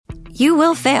You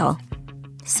will fail.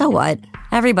 So what?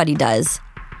 Everybody does.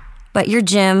 But your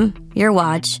gym, your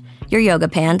watch, your yoga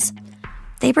pants,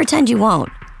 they pretend you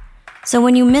won't. So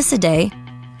when you miss a day,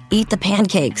 eat the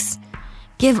pancakes.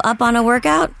 Give up on a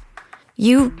workout?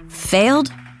 You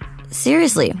failed?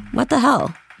 Seriously, what the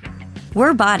hell?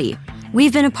 We're Body.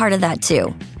 We've been a part of that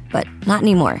too, but not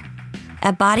anymore.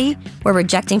 At Body, we're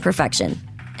rejecting perfection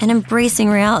and embracing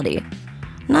reality.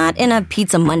 Not in a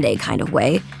Pizza Monday kind of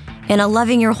way, in a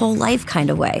loving your whole life kind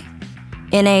of way.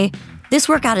 In a, this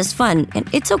workout is fun and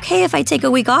it's okay if I take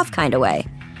a week off kind of way.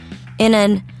 In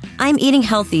an, I'm eating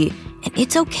healthy and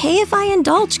it's okay if I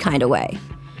indulge kind of way.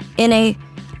 In a,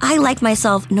 I like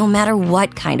myself no matter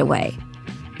what kind of way.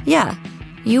 Yeah,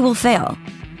 you will fail.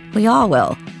 We all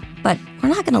will. But we're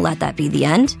not going to let that be the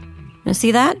end. You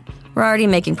see that? We're already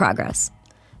making progress.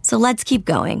 So let's keep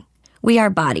going. We are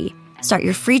Body. Start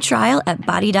your free trial at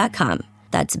body.com.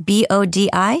 That's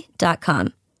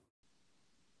BODI.com.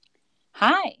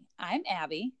 Hi, I'm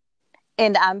Abby.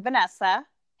 And I'm Vanessa.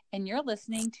 And you're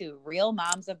listening to Real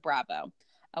Moms of Bravo,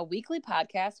 a weekly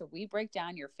podcast where we break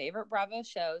down your favorite Bravo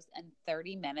shows in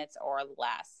 30 minutes or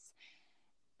less.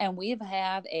 And we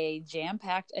have a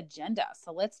jam-packed agenda.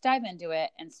 So let's dive into it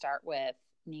and start with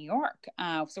New York.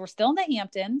 So we're still in the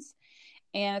Hamptons,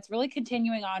 and it's really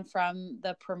continuing on from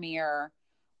the premiere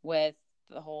with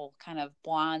the whole kind of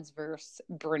blondes versus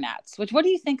brunettes. What do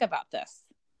you think about this?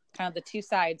 Kind of the two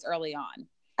sides early on.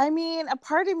 I mean, a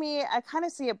part of me, I kind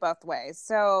of see it both ways.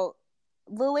 So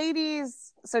the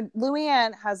ladies, so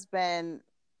Luann has been,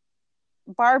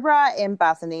 Barbara and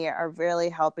Bethany are really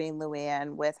helping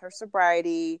Luann with her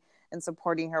sobriety and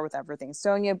supporting her with everything.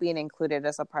 Sonia being included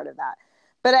as a part of that.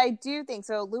 But I do think,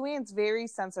 so Luann's very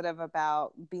sensitive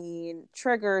about being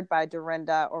triggered by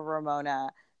Dorinda or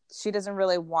Ramona. She doesn't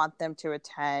really want them to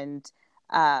attend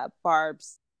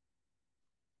Barb's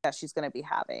that she's going to be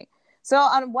having. So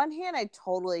on one hand, I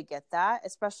totally get that,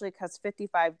 especially because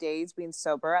 55 days being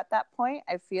sober at that point,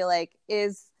 I feel like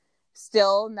is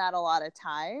still not a lot of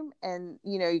time. And,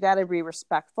 you know, you got to be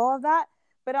respectful of that.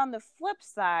 But on the flip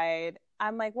side,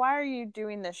 I'm like, why are you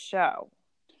doing this show?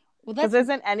 Because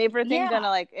isn't everything going to,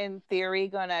 like, in theory,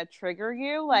 going to trigger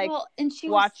you? Like, and she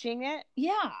watching it?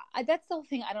 Yeah. That's the whole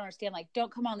thing I don't understand. Like,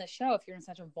 don't come on the show if you're in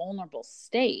such a vulnerable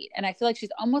state. And I feel like she's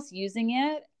almost using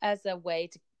it as a way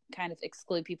to kind of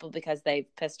exclude people because they've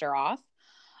pissed her off.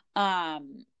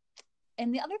 And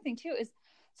the other thing, too, is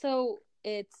so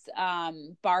it's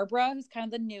Barbara, who's kind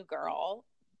of the new girl.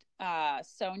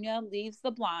 Sonia leaves the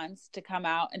blondes to come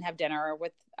out and have dinner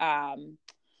with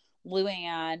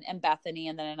Luann and Bethany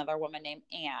and then another woman named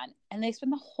Anne. And they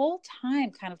spend the whole time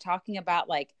kind of talking about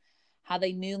like how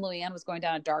they knew Luann was going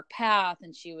down a dark path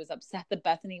and she was upset that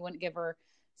Bethany wouldn't give her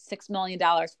 $6 million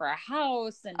for a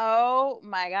house. And oh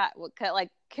my God. Like,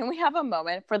 can we have a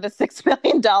moment for the $6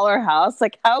 million house?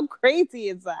 Like, how crazy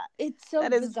is that? It's so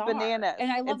that bizarre. Is bananas.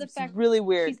 And I love the fact really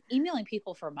weird. She's emailing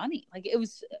people for money. Like it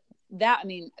was that, I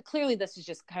mean, clearly this is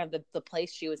just kind of the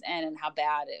place she was in and how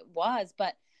bad it was,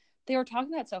 but they were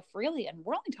talking about it so freely, and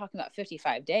we're only talking about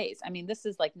 55 days. I mean, this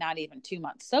is like not even 2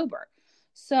 months sober.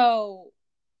 So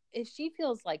if she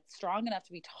feels like strong enough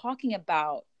to be talking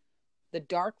about the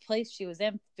dark place she was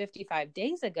in 55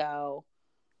 days ago,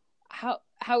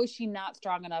 how is she not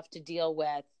strong enough to deal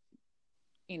with,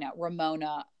 you know,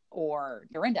 Ramona or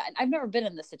Dorinda? And I've never been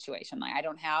in this situation. Like I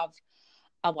don't have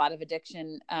a lot of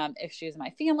addiction issues in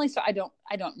my family, so I don't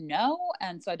know,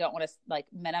 and so I don't want to like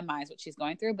minimize what she's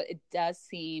going through. But it does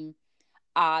seem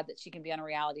odd that she can be on a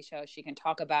reality show. She can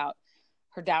talk about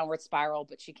her downward spiral,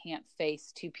 but she can't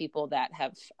face two people that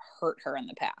have hurt her in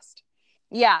the past.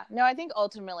 Yeah, no, I think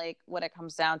ultimately what it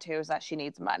comes down to is that she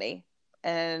needs money,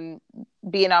 and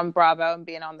being on Bravo and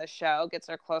being on the show gets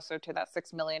her closer to that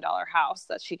 $6 million house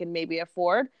that she can maybe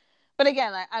afford. But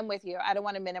again, I'm with you. I don't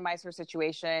want to minimize her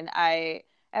situation. I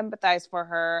empathize for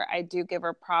her. I do give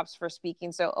her props for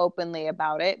speaking so openly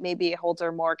about it. Maybe it holds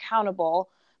her more accountable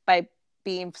by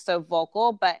being so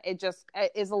vocal, but it just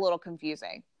is a little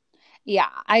confusing. Yeah,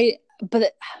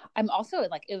 but I'm also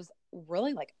like, it was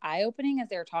really like eye-opening as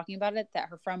they were talking about it, that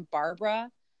her friend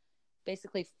Barbara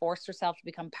basically forced herself to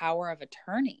become power of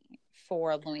attorney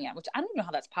for Luann, which I don't know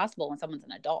how that's possible when someone's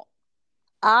an adult.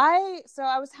 I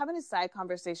was having a side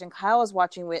conversation. Kyle was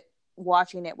watching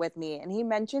it with me, and he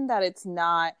mentioned that it's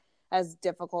not as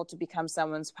difficult to become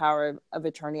someone's power of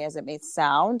attorney as it may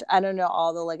sound. I don't know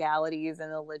all the legalities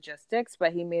and the logistics,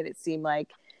 but he made it seem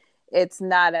like it's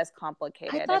not as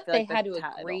complicated. I thought they like had to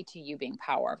agree to you being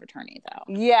power of attorney,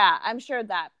 though. Yeah, I'm sure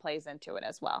that plays into it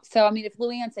as well. So, I mean, if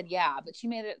Luann said yeah, but she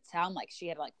made it sound like she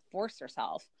had to like force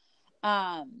herself.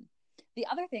 The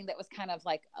other thing that was kind of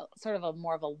like sort of a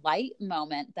more of a light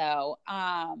moment, though,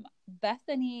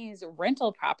 Bethany's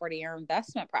rental property or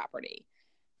investment property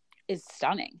is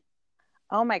stunning.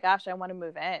 Oh my gosh, I want to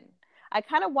move in. I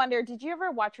kind of wonder, did you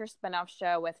ever watch her spinoff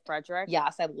show with Frederick?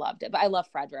 Yes, I loved it. But I love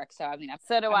Frederick. So, I mean,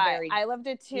 so do I. I loved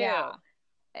it too. Yeah.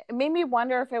 It made me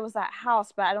wonder if it was that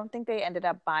house, but I don't think they ended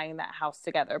up buying that house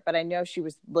together. But I know she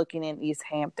was looking in East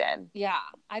Hampton. Yeah.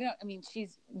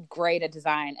 She's great at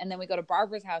design. And then we go to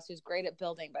Barbara's house, who's great at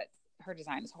building, but her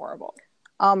design is horrible.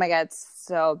 Oh my God, it's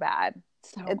so bad.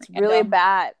 It's really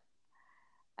bad.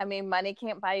 I mean, money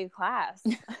can't buy you class.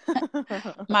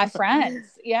 My friends.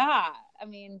 Yeah. I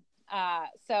mean,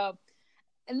 so,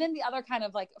 and then the other kind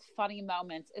of like funny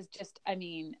moments is just, I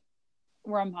mean,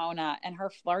 Ramona and her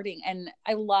flirting. And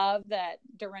I love that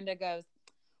Dorinda goes,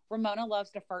 Ramona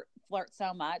loves to flirt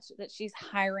so much that she's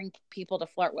hiring people to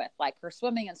flirt with, like her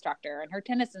swimming instructor and her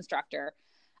tennis instructor.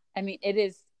 I mean, it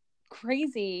is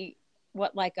crazy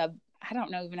what I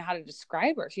don't know even how to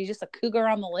describe her. She's just a cougar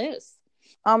on the loose.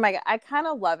 Oh my God. I kind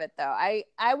of love it though. I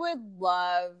would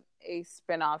love a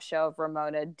spinoff show of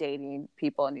Ramona dating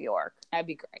people in New York. That'd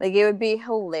be great. Like, it would be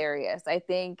hilarious.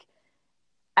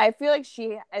 I feel like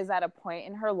she is at a point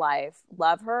in her life,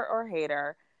 love her or hate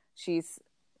her. She's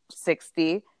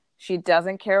 60. She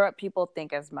doesn't care what people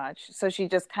think as much. So she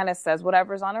just kind of says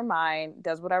whatever's on her mind,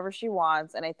 does whatever she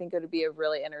wants. And I think it would be a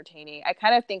really entertaining. I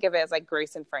kind of think of it as like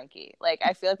Grace and Frankie. Like,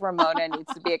 I feel like Ramona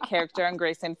needs to be a character in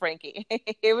Grace and Frankie.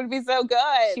 It would be so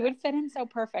good. She would fit in so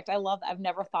perfect. I love that. I've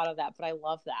never thought of that, but I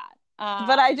love that.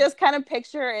 But I just kind of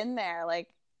picture her in there, like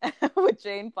with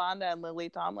Jane Fonda and Lily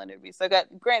Tomlin. It would be so good.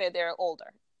 Granted, they're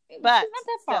older, but she's not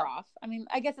that far off. I mean,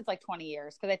 I guess it's like 20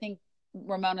 years because I think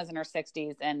Ramona's in her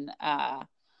 60s and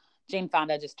Jane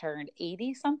Fonda just turned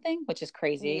 80 something, which is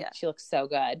crazy. Yeah. She looks so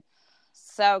good.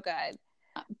 So good.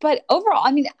 But overall,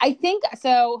 I mean, I think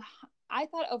so. I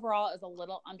thought overall it was a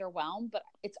little underwhelmed, but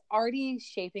it's already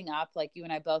shaping up. Like you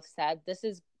and I both said, this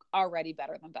is already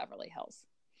better than Beverly Hills.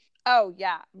 Oh,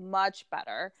 yeah, much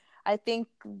better. I think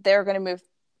they're going to move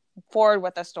forward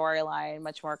with the storyline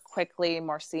much more quickly,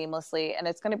 more seamlessly, and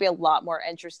it's going to be a lot more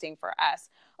interesting for us.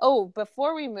 Oh,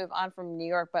 before we move on from New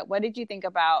York, but what did you think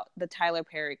about the Tyler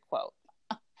Perry quote?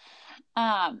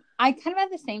 I kind of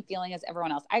have the same feeling as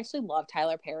everyone else. I actually love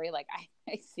Tyler Perry. Like,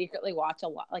 I secretly watch a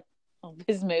lot, like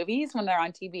his movies when they're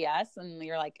on TBS, and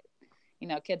you're like, you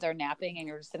know, kids are napping and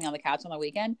you're just sitting on the couch on the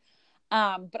weekend.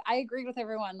 But I agreed with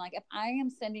everyone. Like, if I am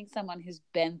sending someone who's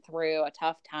been through a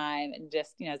tough time and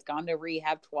just, you know, has gone to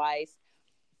rehab twice,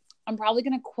 I'm probably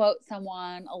going to quote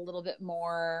someone a little bit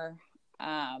more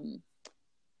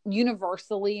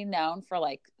universally known for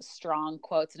like strong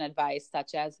quotes and advice,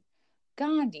 such as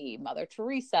Gandhi, Mother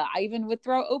Teresa. I even would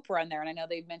throw Oprah in there. And I know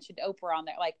they've mentioned Oprah on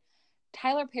there. Like,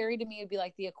 Tyler Perry to me would be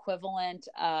like the equivalent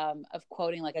of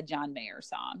quoting like a John Mayer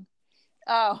song.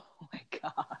 Oh my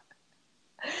God.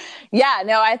 Yeah,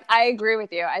 no, I agree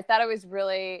with you. I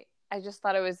just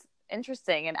thought it was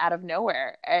interesting and out of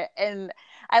nowhere. And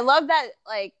I love that,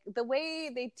 like, the way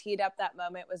they teed up that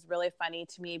moment was really funny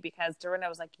to me because Dorinda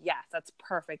was like, yes, that's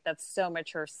perfect. That's so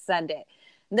mature. Send it.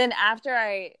 And then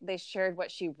after they shared what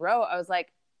she wrote, I was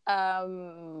like,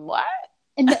 what?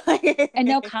 And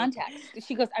no context.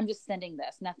 She goes, I'm just sending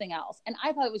this, nothing else. And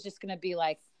I thought it was just going to be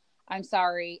like, I'm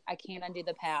sorry, I can't undo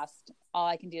the past. All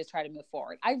I can do is try to move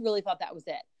forward. I really thought that was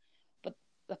it. But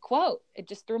the quote, it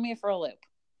just threw me for a loop.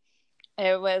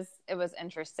 It was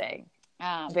interesting.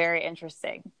 Very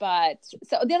interesting. But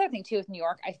so the other thing too with New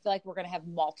York, I feel like we're going to have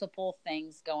multiple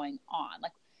things going on.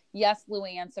 Like, yes,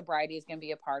 Luann's sobriety is going to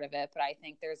be a part of it, but I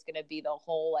think there's going to be the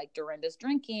whole like Dorinda's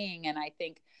drinking, and I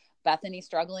think Bethany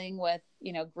struggling with,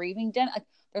 you know, grieving. Like,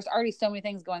 there's already so many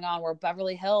things going on where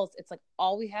Beverly Hills, it's like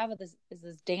all we have is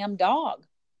this damn dog.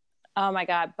 Oh my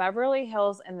God, Beverly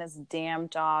Hills and this damn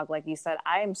dog. Like you said,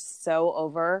 I am so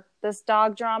over this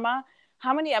dog drama.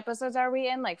 How many episodes are we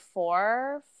in? Like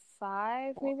 4,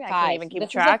 5, maybe? 5. I can't even keep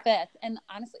track. This is the 5th. And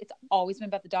honestly, it's always been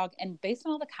about the dog. And based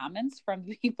on all the comments from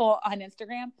people on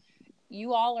Instagram,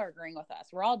 you all are agreeing with us.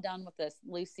 We're all done with this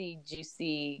Lucy,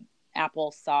 juicy,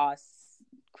 applesauce,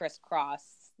 crisscross,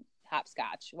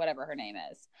 hopscotch, whatever her name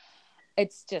is.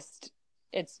 It's just,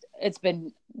 it's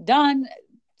been done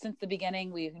since the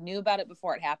beginning. We knew about it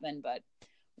before it happened, but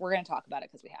we're going to talk about it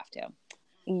because we have to.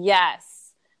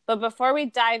 Yes. But before we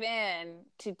dive in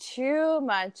to too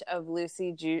much of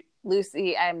Lucy,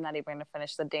 I'm not even going to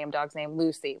finish the damn dog's name,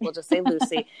 Lucy. We'll just say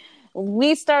Lucy.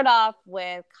 We start off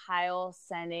with Kyle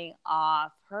sending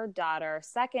off her daughter,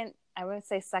 I wouldn't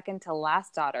say second to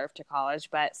last daughter to college,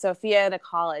 but Sophia to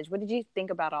college. What did you think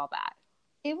about all that?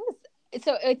 It was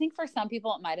So I think for some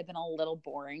people it might have been a little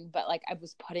boring, but like I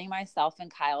was putting myself in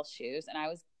Kyle's shoes and I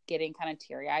was getting kind of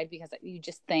teary-eyed because you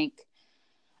just think,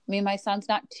 I mean, my son's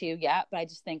not 2 yet, but I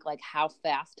just think like how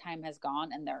fast time has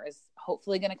gone, and there is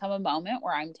hopefully going to come a moment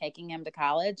where I'm taking him to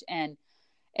college, and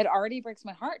it already breaks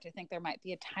my heart to think there might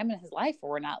be a time in his life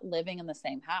where we're not living in the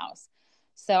same house.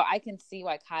 So I can see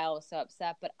why Kyle was so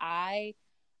upset, but I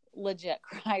legit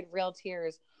cried real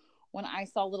tears when I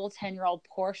saw little 10-year-old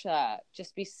Portia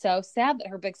just be so sad that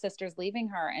her big sister's leaving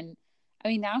her. And I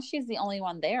mean, now she's the only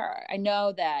one there. I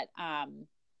know that,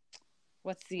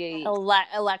 what's the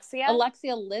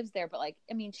Alexia lives there, but like,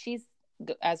 I mean, she's,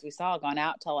 as we saw, gone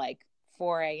out till like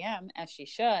 4 a.m. as she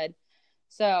should.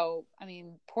 So, I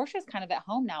mean, Portia's kind of at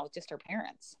home now with just her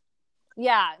parents.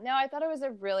 Yeah, no, I thought it was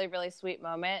a really, really sweet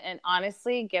moment. And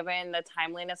honestly, given the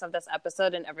timeliness of this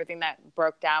episode and everything that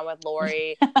broke down with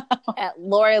Lori,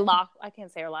 I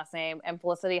can't say her last name, and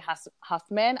Felicity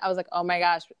Huffman, I was like, oh my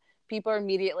gosh, people are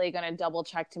immediately going to double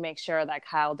check to make sure that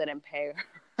Kyle didn't pay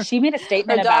her. She made a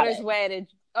statement her about daughter's it. way to.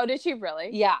 Oh, did she really?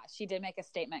 Yeah, she did make a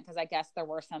statement because I guess there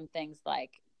were some things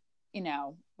like, you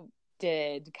know,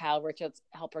 did Kyle Richards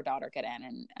help her daughter get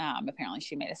in? And apparently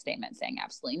she made a statement saying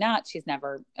absolutely not. She's not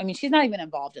even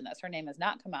involved in this. Her name has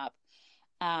not come up.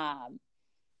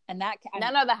 And that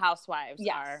none of the housewives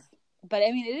yes, are. But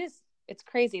I mean, it's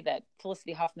crazy that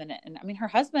Felicity Huffman and I mean, her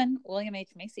husband, William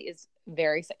H. Macy, is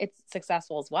it's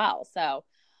successful as well. So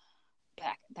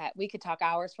that we could talk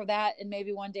hours for that, and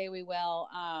maybe one day we will.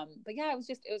 But yeah, it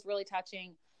was really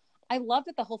touching. I love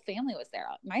that the whole family was there.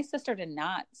 My sister did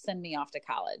not send me off to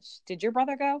college. Did your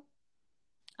brother go?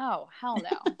 Oh, hell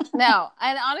no. No.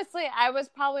 And honestly, I was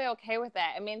probably okay with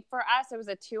it. I mean, for us, it was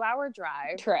a 2-hour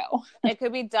drive. True. It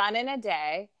could be done in a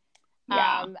day.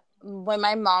 Yeah. When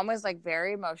my mom was like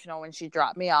very emotional when she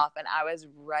dropped me off, and I was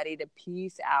ready to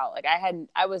peace out. Like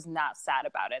I was not sad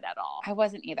about it at all. I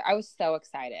wasn't either. I was so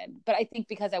excited. But I think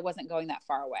because I wasn't going that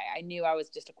far away, I knew I was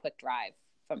just a quick drive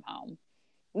from home.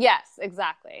 Yes,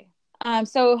 exactly.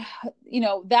 So, you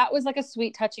know, that was like a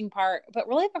sweet, touching part, but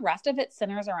really the rest of it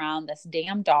centers around this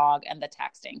damn dog and the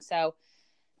texting. So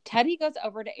Teddi goes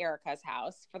over to Erika's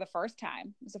house for the first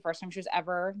time. It was the first time she was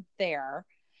ever there.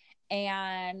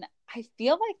 And I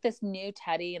feel like this new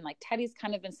Teddi, and like Teddi's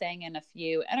kind of been saying in a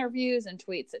few interviews and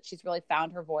tweets that she's really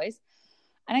found her voice.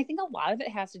 And I think a lot of it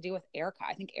has to do with Erika.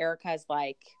 I think Erika is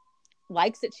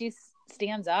likes that she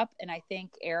stands up. And I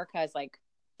think Erika is like,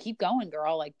 keep going,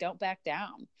 girl. Like, don't back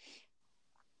down.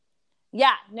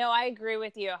 Yeah, no, I agree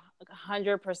with you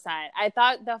 100%. I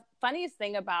thought the funniest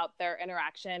thing about their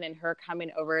interaction and her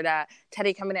coming over to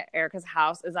Teddi coming to Erika's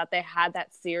house is that they had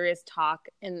that serious talk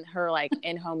in her like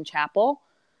in-home chapel.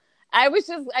 I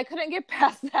couldn't get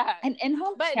past that. An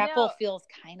in-home chapel feels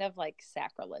kind of like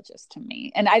sacrilegious to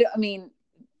me. And I mean,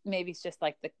 maybe it's just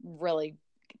like the really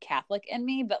Catholic in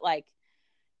me, but like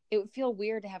it would feel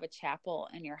weird to have a chapel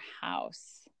in your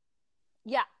house.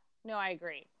 Yeah, no, I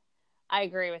agree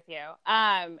with you.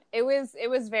 It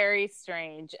was very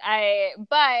strange.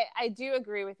 But I do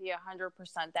agree with you 100%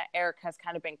 that Eric has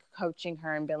kind of been coaching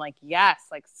her and been like, yes,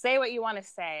 like say what you want to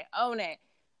say, own it,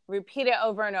 repeat it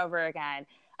over and over again.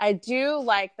 I do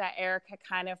like that Erika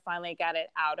kind of finally got it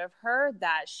out of her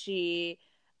that she,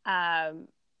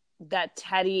 that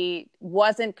Teddi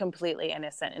wasn't completely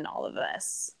innocent in all of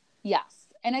this. Yes.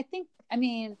 And I think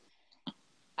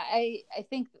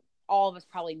all of us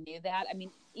probably knew that. I mean,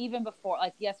 even before,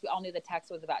 like, yes, we all knew the text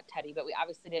was about Teddi, but we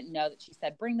obviously didn't know that she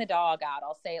said, bring the dog out.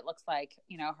 I'll say it looks like,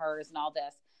 you know, hers and all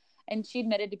this. And she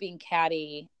admitted to being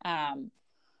catty.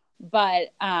 But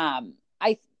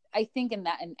I think in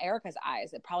Erika's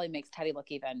eyes, it probably makes Teddi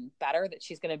look even better that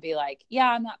she's going to be like, yeah,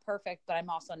 I'm not perfect, but I'm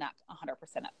also not 100%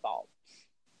 at fault.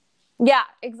 Yeah,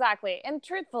 exactly. And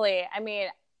truthfully, I mean,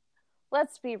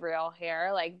 let's be real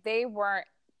here. Like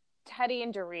Teddi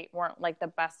and Dorit weren't like the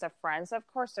best of friends. Of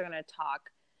course, they're going to talk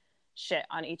shit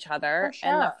on each other. For sure.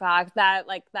 And the fact that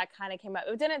like that kind of came up,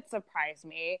 it didn't surprise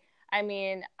me. I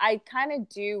mean, I kind of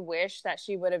do wish that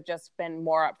she would have just been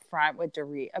more upfront with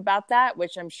Dorit about that,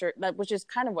 which I'm sure which is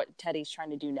kind of what Teddi's trying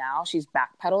to do now. She's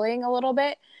backpedaling a little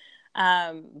bit.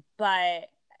 But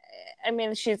I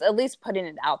mean, she's at least putting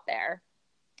it out there.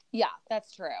 Yeah,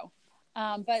 that's true.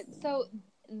 But so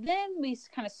then we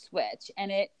kind of switch,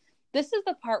 and this is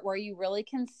the part where you really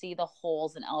can see the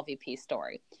holes in LVP's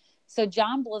story. So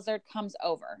John Blizzard comes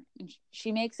over, and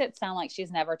she makes it sound like she's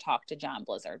never talked to John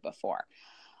Blizzard before.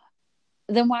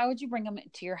 Then why would you bring him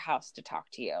to your house to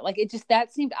talk to you? Like,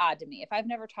 that seemed odd to me. If I've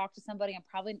never talked to somebody,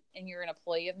 and you're an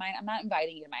employee of mine, I'm not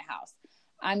inviting you to my house.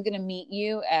 I'm going to meet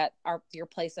you at your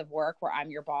place of work where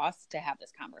I'm your boss to have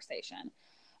this conversation.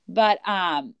 But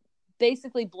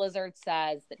basically Blizzard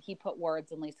says that he put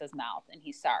words in Lisa's mouth and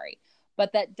he's sorry.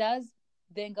 But that does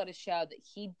then go to show that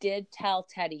he did tell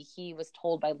Teddy he was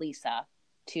told by Lisa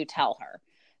to tell her.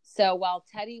 So while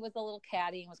Teddy was a little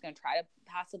catty and was going to try to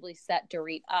possibly set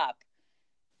Dorit up,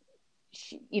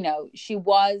 she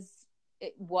was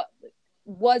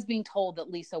being told that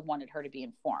Lisa wanted her to be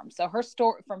informed. So her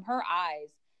story, from her eyes,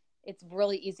 it's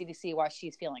really easy to see why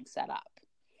she's feeling set up.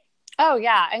 Oh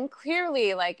yeah, and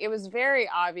clearly, like, it was very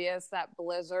obvious that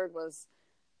Blizzard was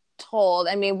told.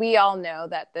 I mean, we all know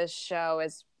that this show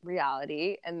is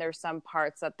reality, and there's some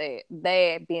parts that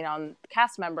they being on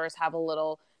cast members have a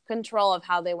little control of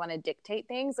how they want to dictate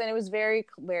things, and it was very,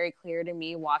 very clear to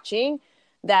me watching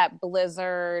that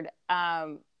Blizzard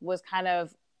was kind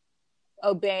of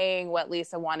obeying what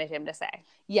Lisa wanted him to say.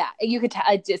 Yeah, you could tell.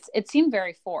 It seemed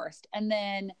very forced. And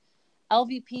then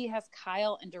LVP has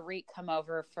Kyle and Dorit come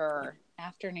over for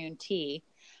afternoon tea.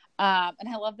 And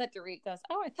I love that Dorit goes,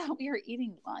 "Oh, I thought we were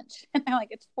eating lunch." And I'm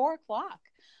like, "It's 4:00.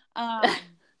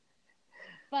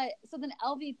 But so then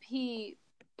LVP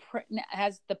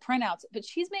has the printouts, but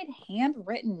she's made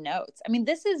handwritten notes. I mean,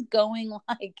 this is becoming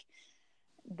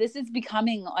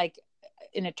like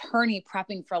an attorney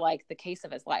prepping for like the case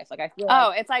of his life. Like, I feel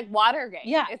it's like Watergate.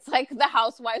 Yeah, it's like the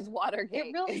Housewives Watergate.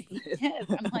 It really is.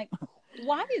 I'm like,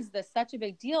 why is this such a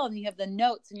big deal? And you have the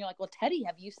notes, and you're like, well, Teddy,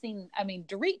 have you seen? I mean,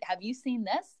 Dorit, have you seen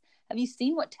this? Have you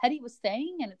seen what Teddy was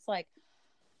saying? And it's like,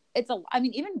 I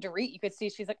mean, even Dorit, you could see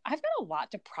she's like, I've got a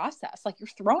lot to process. Like, you're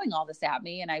throwing all this at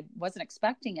me, and I wasn't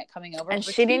expecting it coming over. And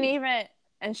she didn't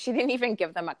even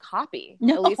give them a copy,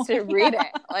 at least to read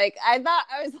it. Like, I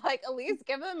was like, at least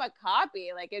give them a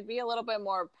copy. Like, it'd be a little bit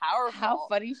more powerful. How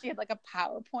funny. She had like a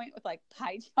PowerPoint with like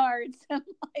pie charts and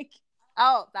like,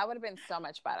 oh, that would have been so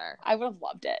much better. I would have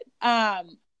loved it.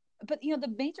 But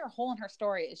the major hole in her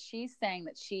story is she's saying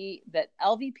that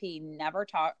LVP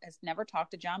has never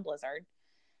talked to John Blizzard,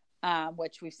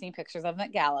 which we've seen pictures of them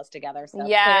at galas together. So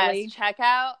yes, clearly... check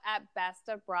out at Best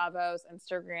of Bravo's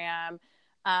Instagram.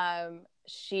 Our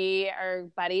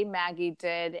buddy Maggie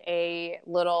did a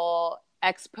little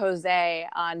expose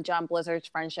on John Blizzard's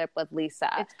friendship with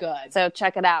Lisa. It's good. So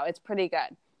check it out. It's pretty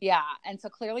good. Yeah. And so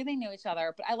clearly they knew each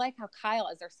other, but I like how Kyle,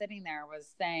 as they're sitting there, was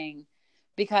saying,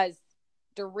 because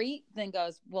Dorit then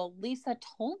goes, well, Lisa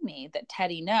told me that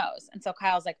Teddy knows. And so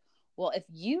Kyle's like, well, if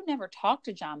you never talked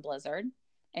to John Blizzard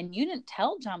and you didn't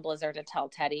tell John Blizzard to tell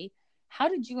Teddy, how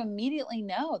did you immediately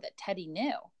know that Teddy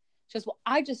knew? She goes, well,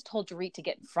 I just told Dorit to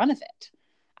get in front of it.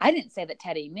 I didn't say that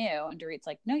Teddy knew. And Dorit's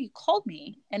like, no, you called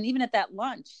me. And even at that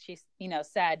lunch, she,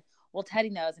 said, well, Teddy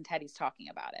knows and Teddy's talking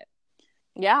about it.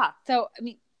 Yeah. So, I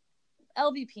mean,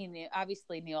 LVP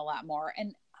obviously knew a lot more.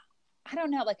 And I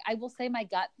don't know, like, I will say my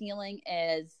gut feeling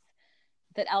is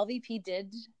that LVP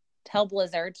did tell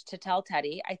Blizzard to tell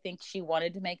Teddy. I think she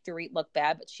wanted to make Dorit look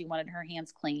bad, but she wanted her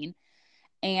hands clean.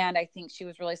 And I think she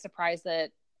was really surprised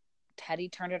that Teddy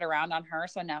turned it around on her.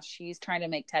 So now she's trying to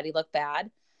make Teddy look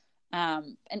bad.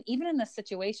 And even in this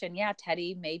situation, yeah,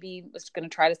 Teddy maybe was going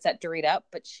to try to set Dorit up,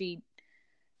 but she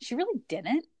really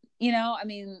didn't, I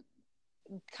mean,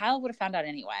 Kyle would have found out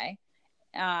anyway.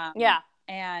 Yeah.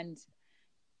 And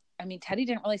I mean, Teddy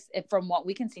didn't really, from what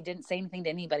we can see, didn't say anything to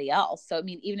anybody else. So, I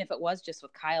mean, even if it was just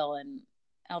with Kyle and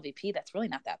LVP, that's really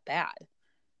not that bad.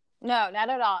 No, not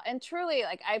at all. And truly,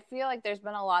 like, I feel like there's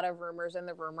been a lot of rumors in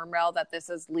the rumor mill that this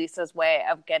is Lisa's way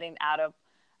of getting out of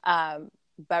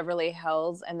Beverly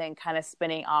Hills and then kind of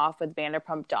spinning off with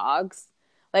Vanderpump Dogs.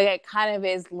 Like, it kind of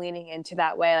is leaning into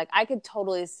that way. Like, I could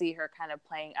totally see her kind of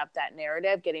playing up that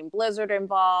narrative, getting Blizzard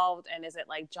involved. And is it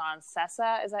like John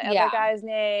Sessa? Is that other guy's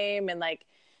name? And like,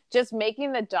 just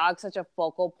making the dog such a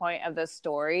focal point of the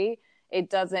story.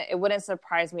 It wouldn't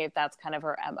surprise me if that's kind of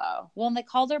her MO. Well, and they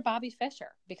called her Bobby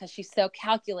Fischer because she's so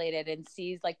calculated and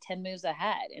sees like 10 moves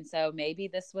ahead. And so maybe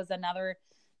this was another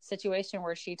situation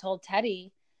where she told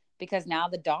Teddy, because now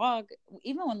the dog,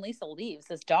 even when Lisa leaves,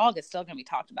 this dog is still going to be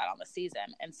talked about on the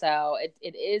season. And so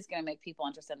it is going to make people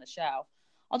interested in the show.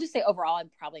 I'll just say overall, I'm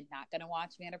probably not going to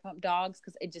watch Vanderpump Dogs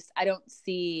because it doesn't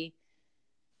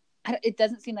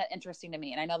seem that interesting to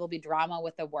me. And I know there'll be drama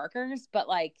with the workers, but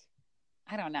like,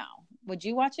 I don't know. Would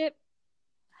you watch it?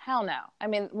 Hell no. I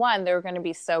mean, one, they're going to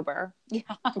be sober. Yeah.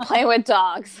 Playing with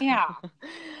dogs. Yeah.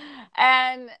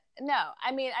 And no,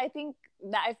 I mean, I think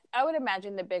that I would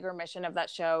imagine the bigger mission of that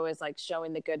show is like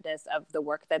showing the goodness of the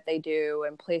work that they do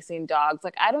and placing dogs.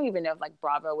 Like, I don't even know if like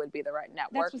Bravo would be the right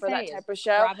network for that type of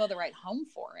show. Bravo the right home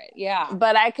for it. Yeah.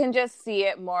 But I can just see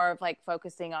it more of like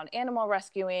focusing on animal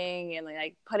rescuing and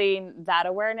like putting that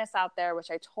awareness out there,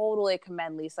 which I totally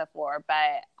commend Lisa for.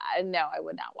 But no, I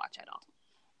would not watch at all.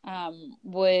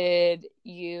 Would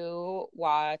you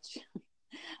watch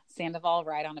Sandoval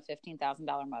ride on a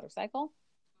 $15,000 motorcycle?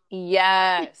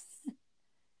 Yes.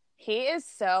 He is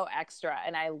so extra,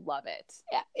 and I love it.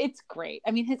 Yeah, it's great.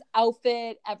 I mean, his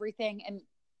outfit, everything. And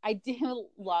I do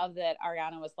love that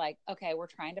Ariana was like, okay, we're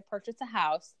trying to purchase a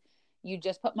house. You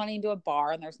just put money into a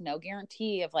bar, and there's no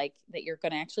guarantee of like that you're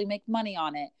going to actually make money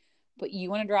on it. But you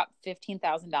want to drop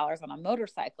 $15,000 on a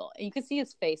motorcycle. And you could see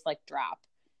his face like drop.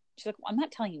 She's like, well, I'm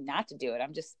not telling you not to do it.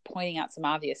 I'm just pointing out some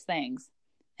obvious things.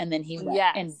 And then he went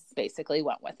and basically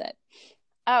went with it.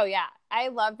 Oh, yeah. I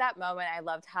loved that moment. I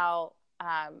loved how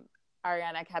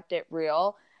Ariana kept it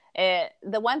real.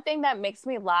 The one thing that makes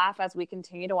me laugh as we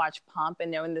continue to watch Pump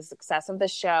and knowing the success of the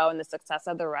show and the success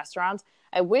of the restaurants,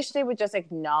 I wish they would just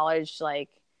acknowledge, like,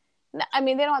 I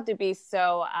mean, they don't have to be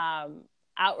so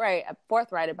outright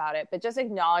forthright about it, but just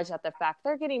acknowledge that the fact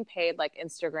they're getting paid like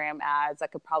Instagram ads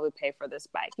that could probably pay for this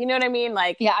bike. You know what I mean?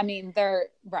 Like, yeah, I mean, they're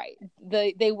right.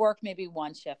 They work maybe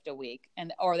one shift a week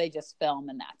or they just film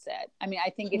and that's it. I mean, I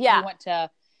think if you went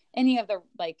to any of the,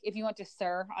 like, if you went to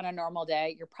SUR on a normal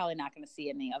day, you're probably not going to see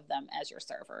any of them as your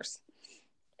servers.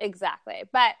 Exactly.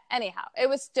 But anyhow,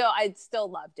 I still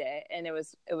loved it. And it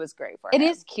was great for him. It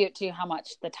is cute too, how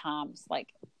much the Toms, like,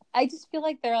 I just feel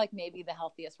like they're like maybe the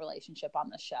healthiest relationship on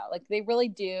the show. Like they really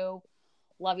do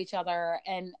love each other.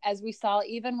 And as we saw,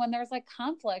 even when there's like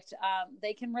conflict,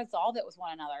 they can resolve it with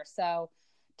one another. So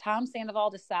Tom Sandoval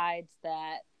decides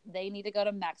that they need to go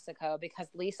to Mexico because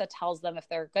Lisa tells them if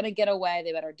they're going to get away,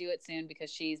 they better do it soon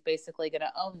because she's basically going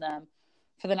to own them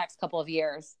for the next couple of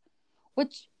years,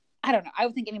 which I don't know. I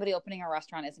would think anybody opening a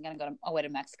restaurant isn't going to go away to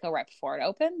Mexico right before it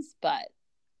opens, but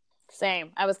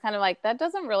same. I was kind of like, that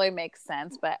doesn't really make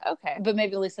sense, but okay. But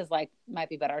maybe Lisa's like, might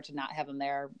be better to not have them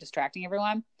there distracting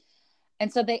everyone. And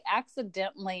so they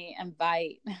accidentally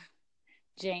invite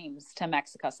James to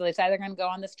Mexico. So they decide they're going to go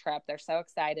on this trip. They're so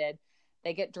excited.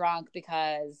 They get drunk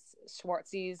because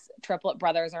Schwartzy's triplet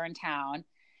brothers are in town.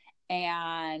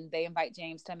 And they invite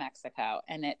James to Mexico.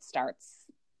 And it starts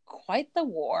quite the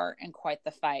war and quite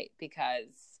the fight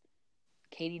because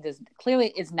Katie clearly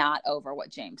is not over what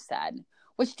James said.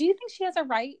 Which, do you think she has a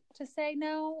right to say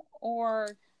no, or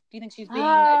do you think she's being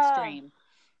extreme?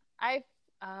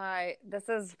 This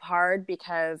is hard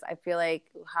because I feel like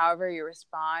however you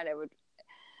respond,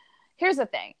 here's the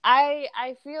thing.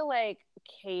 I feel like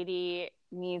Katie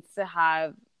needs to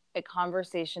have a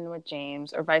conversation with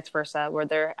James or vice versa, where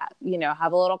they're,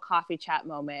 have a little coffee chat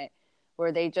moment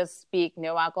where they just speak,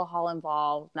 no alcohol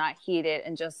involved, not heated,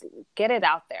 and just get it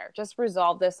out there. Just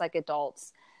resolve this like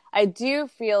adults. I do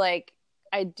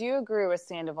agree with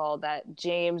Sandoval that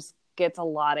James gets a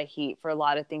lot of heat for a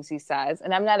lot of things he says.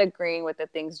 And I'm not agreeing with the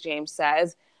things James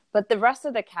says, but the rest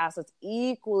of the cast has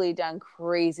equally done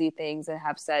crazy things and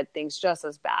have said things just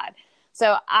as bad.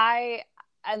 So I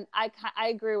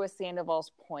agree with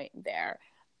Sandoval's point there.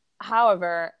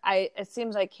 However, it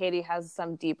seems like Katie has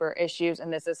some deeper issues,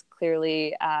 and this is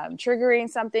clearly triggering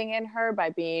something in her by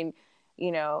being,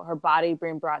 her body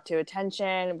being brought to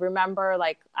attention. Remember,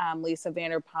 like Lisa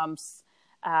Vanderpump's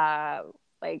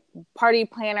party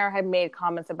planner had made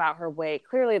comments about her weight.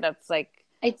 Clearly that's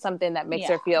it's something that makes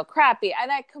her feel crappy.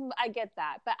 And I get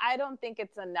that, but I don't think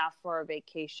it's enough for a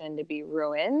vacation to be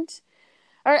ruined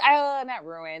or not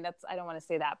ruined. I don't want to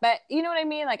say that, but you know what I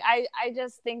mean? Like, I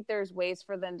just think there's ways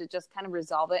for them to just kind of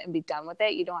resolve it and be done with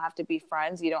it. You don't have to be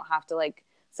friends. You don't have to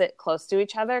sit close to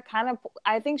each other.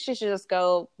 I think she should just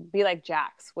go be like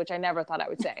Jax, which I never thought I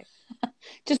would say.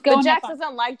 Just go. But Jax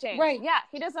doesn't like James. Right. Yeah.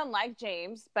 He doesn't like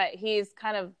James, but he's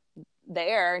kind of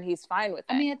there and he's fine with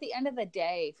it. I mean, at the end of the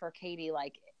day for Katie,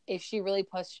 like if she really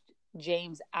pushed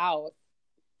James out,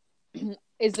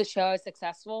 is the show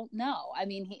successful? No. I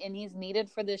mean, he's needed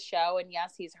for this show, and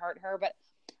yes, he's hurt her, but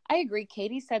I agree.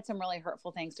 Katie said some really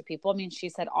hurtful things to people. I mean, she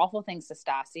said awful things to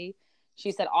Stassi.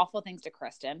 She said awful things to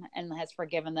Kristen and has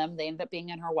forgiven them. They ended up being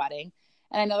in her wedding.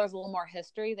 And I know there's a little more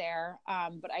history there.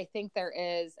 But I think there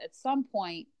is, at some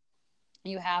point,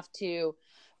 you have to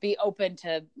be open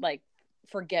to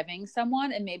forgiving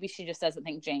someone. And maybe she just doesn't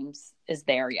think James is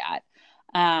there yet.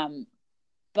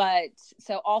 But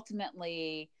so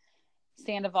ultimately,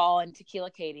 Sandoval and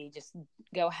Tequila Katie just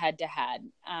go head to head.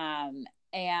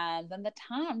 And then the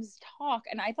Toms talk.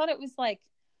 And I thought it was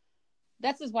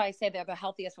this is why I say they're the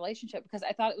healthiest relationship, because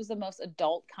I thought it was the most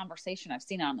adult conversation I've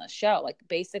seen on the show.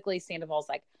 Basically Sandoval's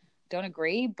don't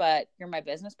agree, but you're my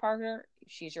business partner.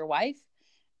 She's your wife.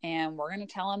 And we're going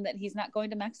to tell him that he's not going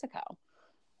to Mexico.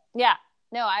 Yeah,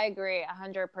 no, I agree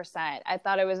 100%. I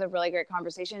thought it was a really great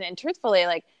conversation. And truthfully,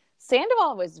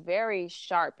 Sandoval was very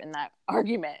sharp in that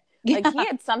argument. He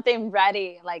had something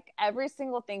ready. Every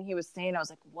single thing he was saying, I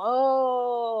was like,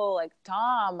 whoa,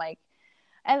 Tom,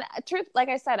 And truth, like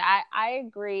I said, I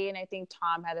agree. And I think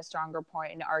Tom had a stronger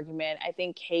point in the argument. I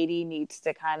think Katie needs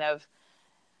to kind of,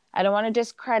 I don't want to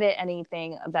discredit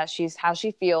anything that how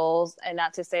she feels, and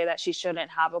not to say that she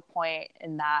shouldn't have a point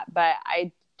in that, but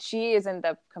she isn't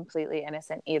the completely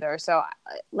innocent either. So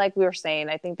like we were saying,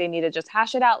 I think they need to just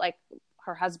hash it out like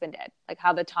her husband did. Like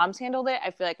how the Toms handled it,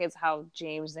 I feel like it's how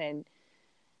James and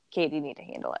Katie need to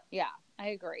handle it. Yeah, I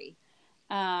agree.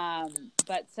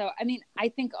 But so, I mean, I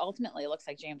think ultimately it looks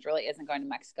like James really isn't going to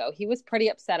Mexico. He was pretty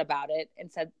upset about it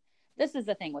and said, this is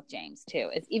the thing with James too,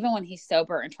 is even when he's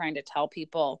sober and trying to tell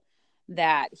people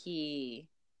that he,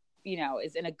 you know,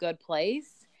 is in a good place,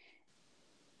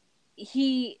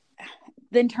 he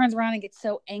then turns around and gets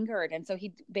so angered. And so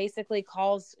he basically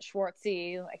calls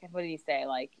Schwartzy, like, what did he say?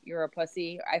 Like, you're a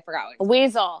pussy. I forgot. A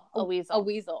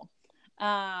weasel.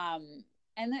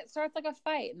 And it starts like a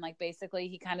fight. And like, basically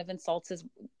he kind of insults his,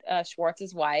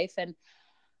 Schwartz's wife. And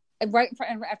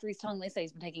after he's telling Lisa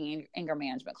he's been taking anger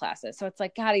management classes. So it's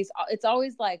like, God, it's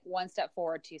always like one step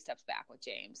forward, two steps back with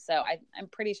James. So I'm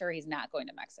pretty sure he's not going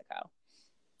to Mexico.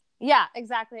 Yeah,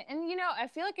 exactly. And, you know, I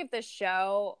feel like if the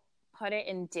show put it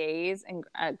in days, and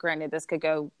granted, this could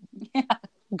go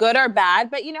good or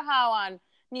bad, but you know how on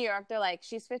New York, they're like,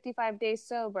 she's 55 days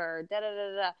sober,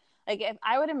 da-da-da-da. Like, if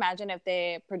I would imagine if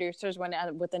the producers went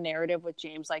out with the narrative with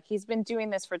James, like, he's been doing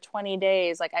this for 20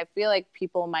 days. Like, I feel like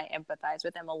people might empathize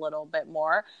with him a little bit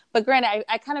more. But granted,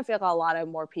 I kind of feel like a lot of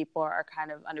more people are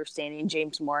kind of understanding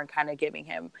James more and kind of giving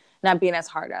him, not being as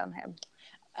hard on him.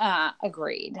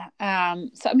 Agreed.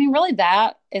 So, I mean, really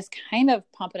that is kind of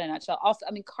Pump in a nutshell. Also,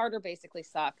 I mean, Carter basically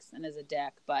sucks and is a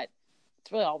dick, but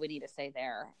it's really all we need to say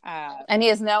there. And he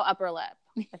has no upper lip,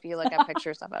 if you look at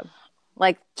pictures of him.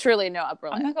 Like, truly no upper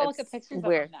lip. I'm not going to look at pictures of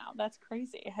him now. That's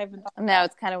crazy. I haven't. No,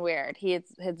 it's kind of weird. His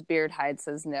beard hides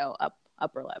his no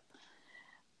upper lip.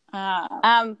 All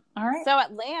right. So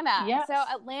Atlanta. Yes. So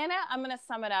Atlanta, I'm going to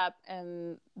sum it up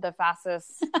in the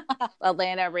fastest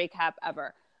Atlanta recap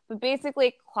ever. But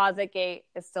basically, Closetgate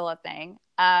is still a thing.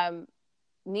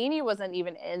 NeNe wasn't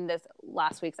even in this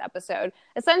last week's episode.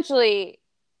 Essentially,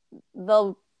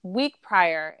 the week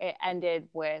prior, it ended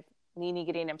with NeNe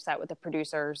getting upset with the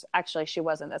producers. Actually, she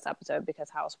was in this episode because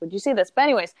how else would you see this? But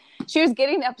anyways, she was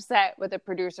getting upset with the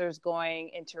producers going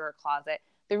into her closet.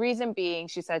 The reason being,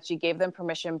 she said she gave them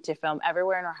permission to film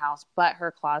everywhere in her house but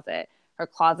her closet. Her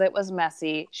closet was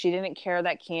messy. She didn't care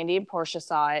that Candy and Portia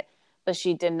saw it, but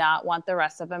she did not want the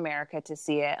rest of America to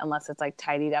see it unless it's like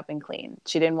tidied up and clean.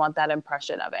 She didn't want that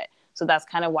impression of it. So that's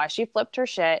kind of why she flipped her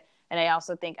shit. And I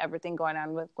also think everything going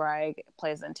on with Greg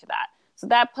plays into that. So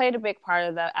that played a big part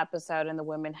of the episode and the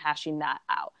women hashing that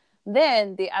out.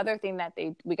 Then the other thing that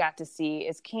we got to see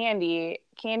is Candy.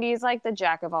 Candy is like the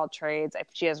jack of all trades.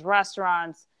 She has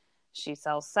restaurants. She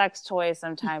sells sex toys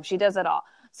sometimes. She does it all.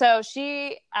 So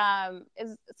she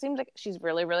it seems like she's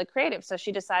really, really creative. So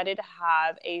she decided to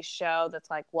have a show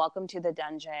that's like Welcome to the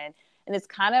Dungeon. And it's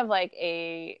kind of like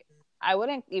I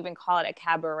wouldn't even call it a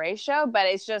cabaret show, but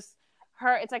it's just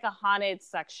it's like a haunted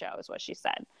sex show is what she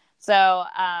said. So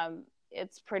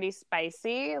it's pretty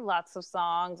spicy, lots of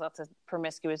songs, lots of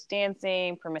promiscuous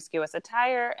dancing, promiscuous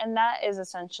attire, and that is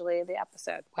essentially the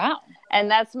episode. Wow. And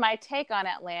that's my take on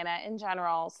Atlanta in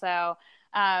general. So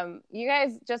you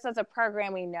guys, just as a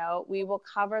programming note, we will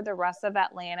cover the rest of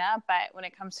Atlanta, but when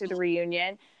it comes to the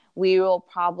reunion, we will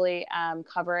probably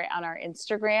cover it on our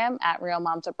Instagram at Real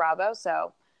Moms of Bravo.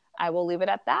 So I will leave it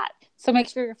at that. So make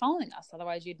sure you're following us.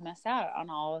 Otherwise, you'd miss out on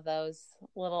all of those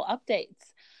little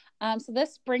updates. So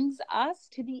this brings us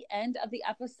to the end of the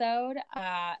episode,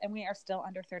 and we are still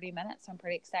under 30 minutes, so I'm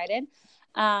pretty excited.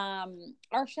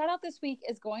 Our shout out this week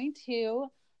is going to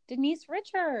Denise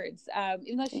Richards.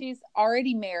 Even though she's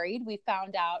already married, we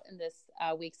found out in this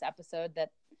week's episode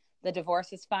that the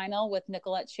divorce is final with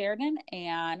Nicolette Sheridan,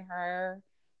 and her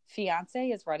fiance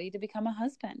is ready to become a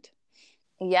husband.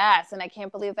 Yes, and I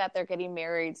can't believe that they're getting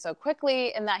married so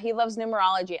quickly and that he loves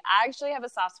numerology. I actually have a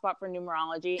soft spot for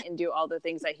numerology and do all the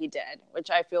things that he did,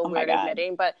 which I feel weird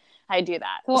admitting, but I do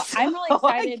that. Well, so I'm really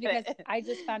excited because I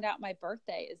just found out my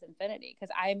birthday is Infinity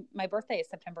because my birthday is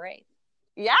September 8th.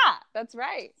 Yeah, that's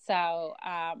right. So,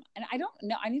 and I don't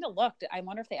know, I need to look. I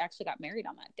wonder if they actually got married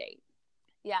on that date.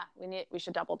 Yeah, we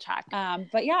should double check.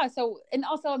 But yeah, so, and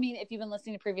also, I mean, if you've been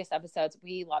listening to previous episodes,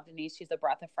 we love Denise. She's a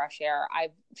breath of fresh air. I'm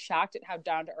shocked at how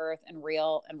down to earth and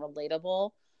real and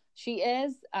relatable she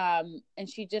is. And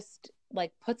she just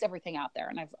like puts everything out there,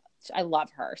 and I love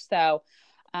her. So,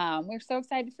 we're so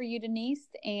excited for you, Denise.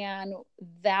 And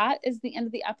that is the end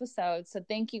of the episode. So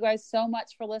thank you guys so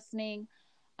much for listening.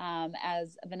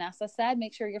 As Vanessa said,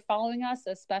 make sure you're following us,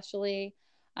 especially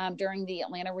during the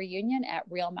Atlanta reunion at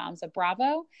Real Moms of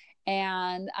Bravo.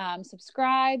 And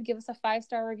subscribe, give us a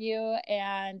 5-star review,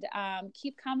 and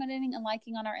keep commenting and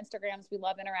liking on our Instagrams. We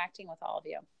love interacting with all of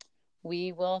you.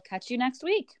 We will catch you next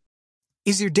week.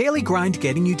 Is your daily grind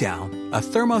getting you down? A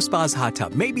ThermoSpa's hot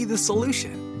tub may be the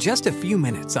solution. Just a few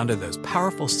minutes under those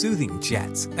powerful soothing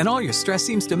jets, and all your stress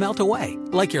seems to melt away,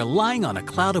 like you're lying on a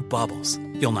cloud of bubbles.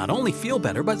 You'll not only feel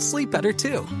better, but sleep better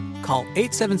too. Call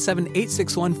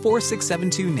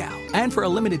 877-861-4672 now, and for a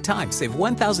limited time, save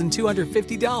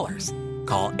 $1,250.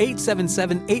 Call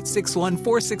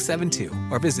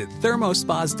 877-861-4672 or visit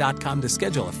thermospas.com to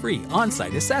schedule a free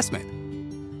on-site assessment.